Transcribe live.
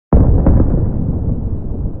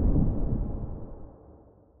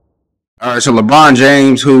All right, so LeBron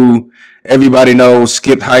James, who everybody knows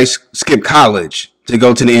skipped college to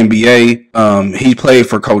go to the NBA. He played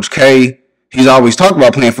for Coach K. He's always talked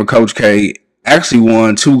about playing for Coach K. Actually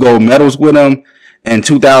won 2 gold medals with him in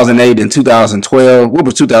 2008 and 2012. What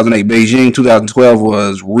was 2008? Beijing. 2012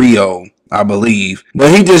 was Rio, I believe.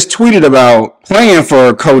 But he just tweeted about playing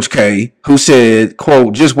for Coach K, who said,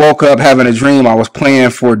 quote, just woke up having a dream. I was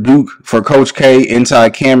playing for Duke for Coach K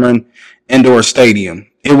inside Cameron Indoor Stadium.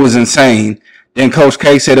 It was insane. Then Coach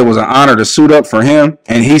K said it was an honor to suit up for him,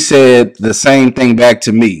 and he said the same thing back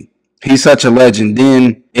to me. He's such a legend.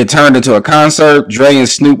 Then it turned into a concert. Dre and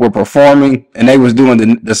Snoop were performing, and they was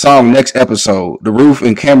doing the song Next Episode. The roof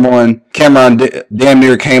and Cameron damn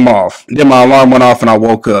near came off. Then my alarm went off, and I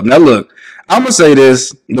woke up. Now look, I'm gonna say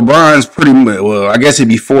this: LeBron's pretty well. I guess he'd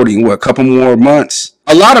be 40 in a couple more months.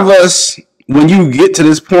 A lot of us, when you get to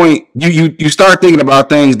this point, you start thinking about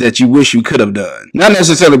things that you wish you could have done. Not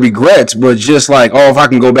necessarily regrets, but just like, oh, if I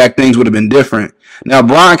can go back, things would have been different. Now,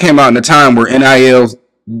 Brian came out in a time where NIL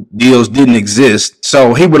deals didn't exist,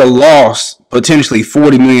 so he would have lost potentially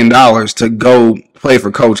 $40 million to go play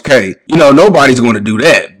for Coach K. Nobody's going to do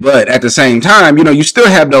that. But at the same time, you still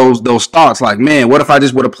have those thoughts like, man, what if I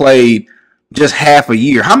just would have played just half a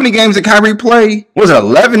year? How many games did Kyrie play? Was it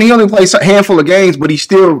 11? He only played a handful of games, but he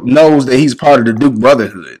still knows that he's part of the Duke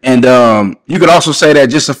brotherhood. And you could also say that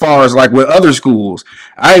just as far as like with other schools.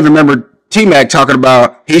 I even remember T-Mac talking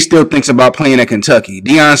about he still thinks about playing at Kentucky.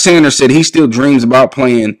 Deion Sanders said he still dreams about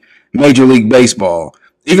playing Major League Baseball.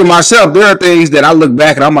 Even myself, there are things that I look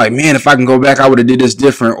back and I'm like, man, if I can go back, I would have did this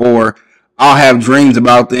different. Or I'll have dreams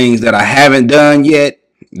about things that I haven't done yet.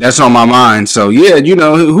 That's on my mind. So yeah,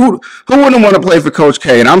 who wouldn't want to play for Coach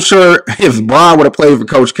K? And I'm sure if Bron would have played for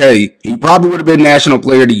Coach K, he probably would have been National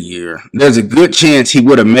Player of the Year. There's a good chance he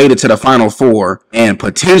would have made it to the Final Four and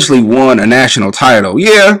potentially won a national title.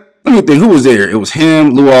 Yeah. Let me think, who was there? It was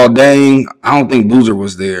him, Luol Deng. I don't think Boozer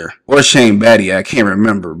was there. Or Shane Battier. I can't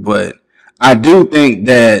remember. But I do think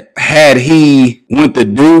that had he went to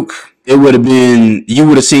Duke, it would have been, you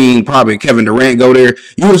would have seen probably Kevin Durant go there.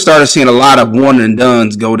 You would have started seeing a lot of one and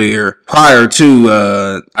dones go there prior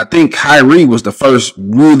to, I think Kyrie was the first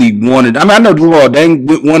really one and, I know Luol Deng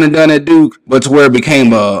went one and done at Duke, but to where it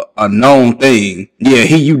became a known thing. Yeah,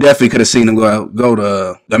 you definitely could have seen him go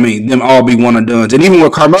to, them all be one and dones. And even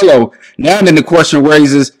with Carmelo, now then the question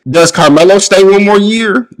raises, does Carmelo stay one more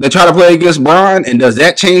year to try to play against Bron? And does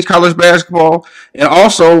that change college basketball? And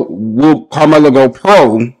also, will Carmelo go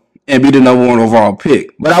pro and be the number one overall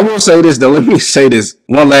pick? But I will say this, though. Let me say this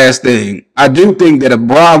one last thing. I do think that if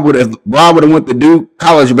Bron would have went to Duke,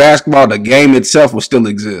 college basketball, the game itself will still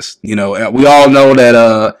exist. We all know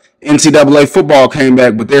that NCAA football came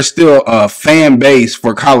back, but there's still a fan base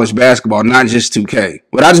for college basketball, not just 2K.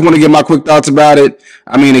 But I just want to get my quick thoughts about it.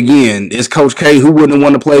 Again, it's Coach K. Who wouldn't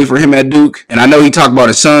want to play for him at Duke? And I know he talked about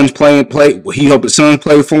his sons play. He hoped his sons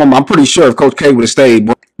play for him. I'm pretty sure if Coach K would have stayed,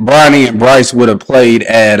 Bronny and Bryce would have played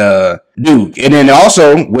at Duke. And then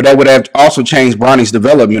also, that would have also changed Bronny's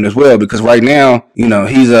development as well, because right now,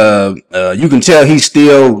 he's you can tell he's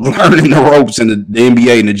still learning the ropes in the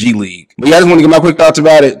NBA and the G League. But yeah, I just want to get my quick thoughts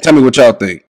about it. Tell me what y'all think.